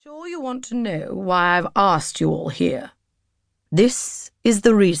Sure you want to know why I've asked you all here? This is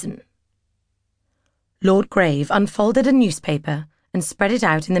the reason. Lord Grave unfolded a newspaper and spread it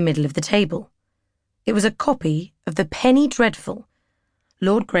out in the middle of the table. It was a copy of the Penny Dreadful.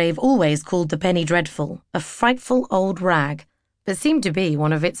 Lord Grave always called the Penny Dreadful a frightful old rag, but seemed to be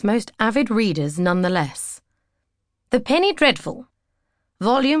one of its most avid readers nonetheless. The Penny Dreadful,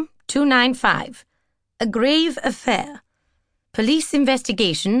 Volume 295, A Grave Affair. Police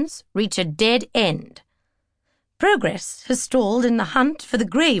investigations reach a dead end. Progress has stalled in the hunt for the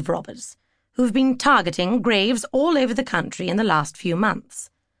grave robbers, who have been targeting graves all over the country in the last few months.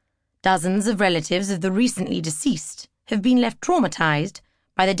 Dozens of relatives of the recently deceased have been left traumatized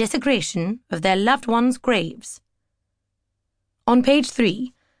by the desecration of their loved ones' graves. On page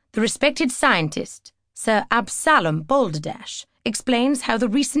 3, the respected scientist, Sir Absalom Balderdash, explains how the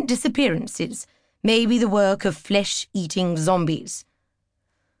recent disappearances may be the work of flesh-eating zombies.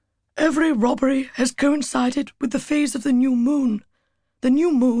 Every robbery has coincided with the phase of the new moon. The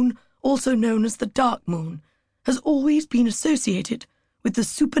new moon, also known as the dark moon, has always been associated with the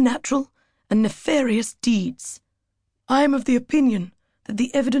supernatural and nefarious deeds. I am of the opinion that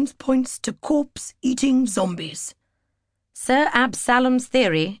the evidence points to corpse-eating zombies. Sir Absalom's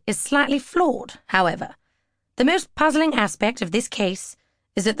theory is slightly flawed, however. The most puzzling aspect of this case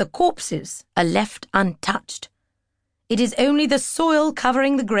is that the corpses are left untouched. It is only the soil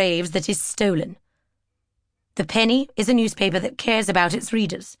covering the graves that is stolen. The Penny is a newspaper that cares about its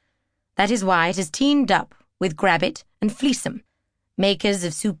readers. That is why it has teamed up with Grabbit and Fleesome, makers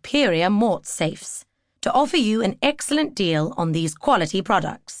of superior mort safes, to offer you an excellent deal on these quality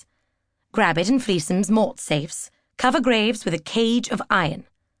products. Grabbit and Fleesome's mort safes cover graves with a cage of iron.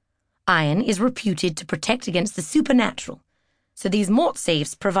 Iron is reputed to protect against the supernatural, so these mort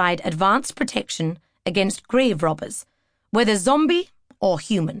safes provide advanced protection against grave robbers, whether zombie or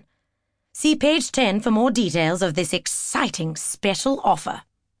human. See page 10 for more details of this exciting special offer.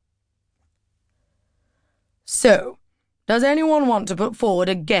 So, does anyone want to put forward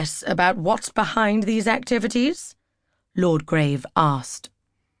a guess about what's behind these activities? Lord Grave asked.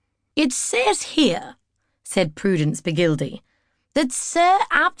 It says here, said Prudence Begildy, that Sir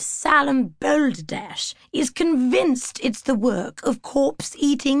Absalom Balderdash is convinced it's the work of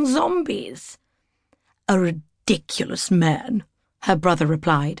corpse-eating zombies. A ridiculous man, her brother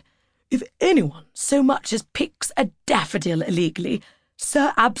replied. If anyone so much as picks a daffodil illegally,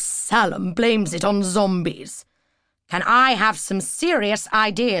 Sir Absalom blames it on zombies. Can I have some serious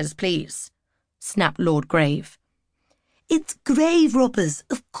ideas, please? Snapped Lord Grave. It's grave robbers,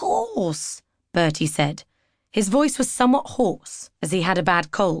 of course, Bertie said. His voice was somewhat hoarse, as he had a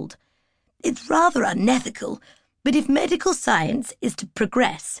bad cold. It's rather unethical, but if medical science is to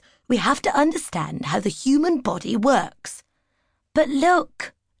progress, we have to understand how the human body works. But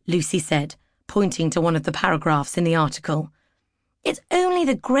look, Lucy said, pointing to one of the paragraphs in the article. It's only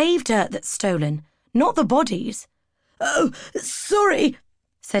the grave dirt that's stolen, not the bodies. Oh, sorry,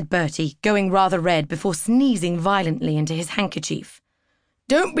 said Bertie, going rather red before sneezing violently into his handkerchief.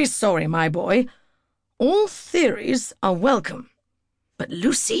 Don't be sorry, my boy. All theories are welcome. But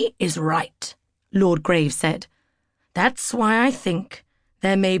Lucy is right, Lord Grave said. That's why I think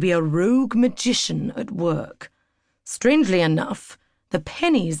there may be a rogue magician at work. Strangely enough, the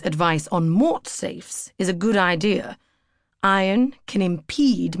Penny's advice on mort safes is a good idea. Iron can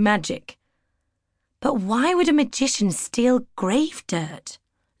impede magic. But why would a magician steal grave dirt?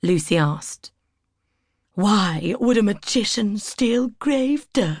 Lucy asked. Why would a magician steal grave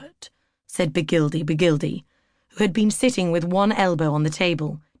dirt? Said Begildy, who had been sitting with one elbow on the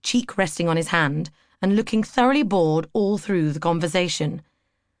table, cheek resting on his hand, and looking thoroughly bored all through the conversation.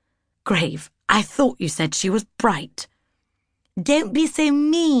 Grave, I thought you said she was bright. Don't be so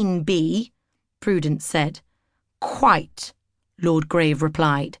mean, Bee, Prudence said. Quite, Lord Grave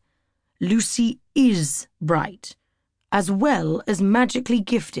replied. Lucy is bright, as well as magically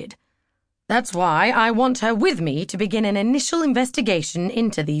gifted. That's why I want her with me to begin an initial investigation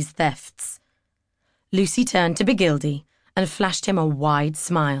into these thefts. Lucy turned to Begildy and flashed him a wide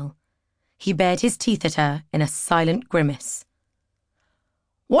smile. He bared his teeth at her in a silent grimace.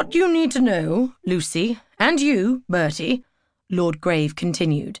 What you need to know, Lucy, and you, Bertie, Lord Grave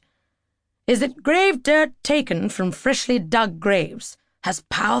continued, is that grave dirt taken from freshly dug graves has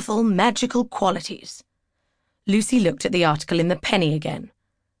powerful magical qualities. Lucy looked at the article in the Penny again.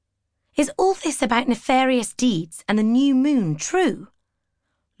 Is all this about nefarious deeds and the new moon true?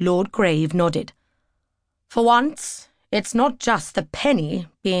 Lord Grave nodded. For once, it's not just the Penny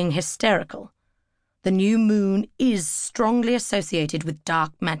being hysterical. The new moon is strongly associated with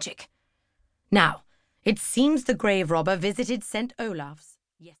dark magic. Now, it seems the grave robber visited St. Olaf's